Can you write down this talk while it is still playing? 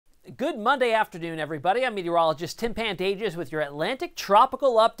Good Monday afternoon, everybody. I'm meteorologist Tim Pandajis with your Atlantic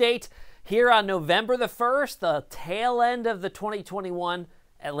Tropical Update here on November the 1st, the tail end of the 2021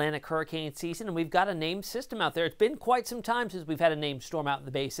 Atlantic hurricane season, and we've got a named system out there. It's been quite some time since we've had a named storm out in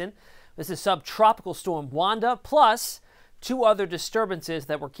the basin. This is subtropical storm Wanda, plus two other disturbances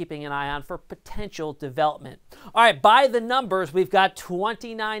that we're keeping an eye on for potential development. All right, by the numbers, we've got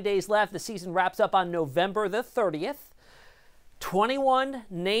 29 days left. The season wraps up on November the 30th. 21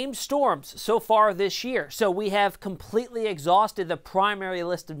 named storms so far this year. So we have completely exhausted the primary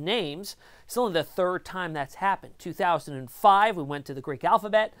list of names. It's only the third time that's happened. 2005, we went to the Greek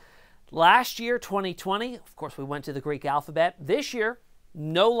alphabet. Last year, 2020, of course, we went to the Greek alphabet. This year,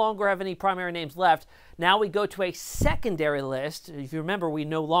 no longer have any primary names left. Now we go to a secondary list. If you remember, we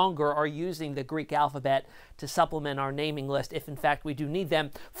no longer are using the Greek alphabet to supplement our naming list if, in fact, we do need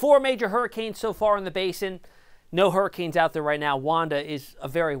them. 4 major hurricanes so far in the basin. No hurricanes out there right now. Wanda is a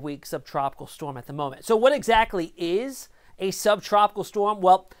very weak subtropical storm at the moment. So what exactly is a subtropical storm?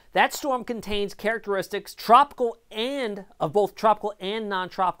 Well, that storm contains characteristics of both tropical and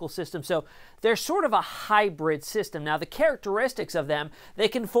non-tropical systems. So they're sort of a hybrid system. Now, the characteristics of them, they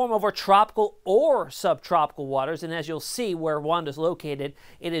can form over tropical or subtropical waters. And as you'll see where Wanda's located,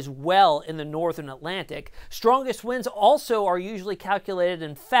 it is well in the northern Atlantic. Strongest winds also are usually calculated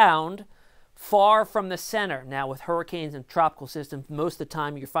and found far from the center. Now, with hurricanes and tropical systems, most of the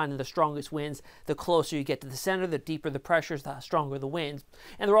time you're finding the strongest winds the closer you get to the center, the deeper the pressures, the stronger the winds.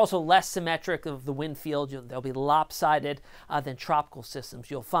 And they're also less symmetric of the wind field. They'll be lopsided than tropical systems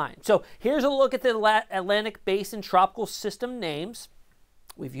you'll find. So here's a look at the Atlantic Basin tropical system names.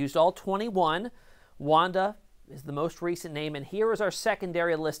 We've used all 21. Wanda is the most recent name, and here is our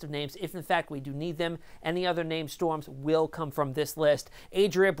secondary list of names. If in fact we do need them, any other named storms will come from this list.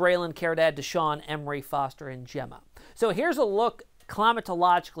 Adria, Braylon, Caridad, Deshawn, Emery, Foster, and Gemma. So here's a look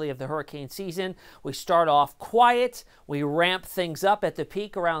climatologically of the hurricane season. We start off quiet. We ramp things up at the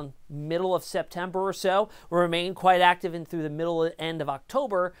peak around middle of September or so. We remain quite active through the middle and end of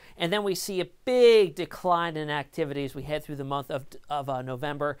October, and then we see a big decline in activity as we head through the month of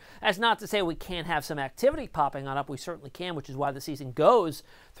November. That's not to say we can't have some activity popping on up. We certainly can, which is why the season goes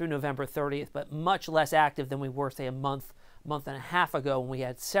through November 30th, but much less active than we were, say, a month and a half ago when we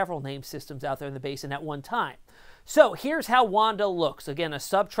had several named systems out there in the basin at one time. So here's how Wanda looks. Again, a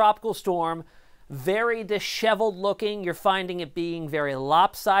subtropical storm, very disheveled looking. You're finding it being very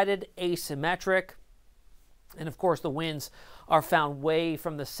lopsided, asymmetric. And of course, the winds are found way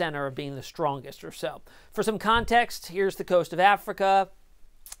from the center of being the strongest or so. For some context, here's the coast of Africa.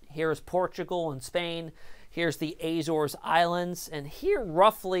 Here's Portugal and Spain. Here's the Azores Islands, and here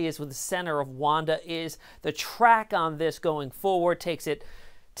roughly is where the center of Wanda is. The track on this going forward takes it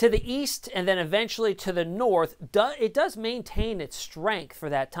to the east and then eventually to the north. It does maintain its strength for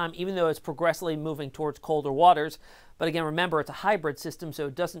that time, even though it's progressively moving towards colder waters. But again, remember, it's a hybrid system, so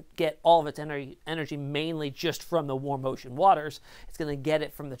it doesn't get all of its energy mainly just from the warm ocean waters. It's going to get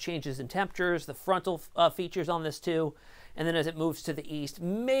it from the changes in temperatures, the frontal features on this too. And then as it moves to the east,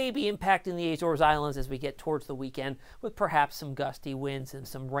 maybe impacting the Azores Islands as we get towards the weekend, with perhaps some gusty winds and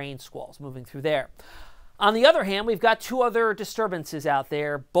some rain squalls moving through there. On the other hand, we've got two other disturbances out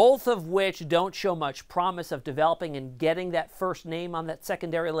there, both of which don't show much promise of developing and getting that first name on that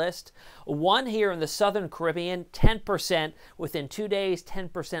secondary list. One here in the southern Caribbean, 10% within 2 days,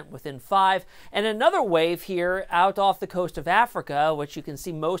 10% within 5. And another wave here out off the coast of Africa, which you can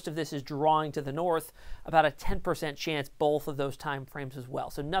see most of this is drawing to the north, about a 10% chance both of those time frames as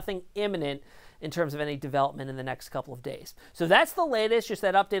well. So nothing imminent in terms of any development in the next couple of days. So that's the latest, just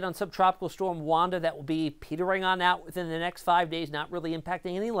that update on subtropical storm Wanda that will be petering on out within the next 5 days, not really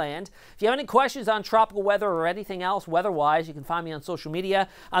impacting any land. If you have any questions on tropical weather or anything else weather-wise, you can find me on social media,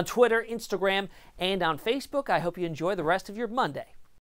 on Twitter, Instagram, and on Facebook. I hope you enjoy the rest of your Monday.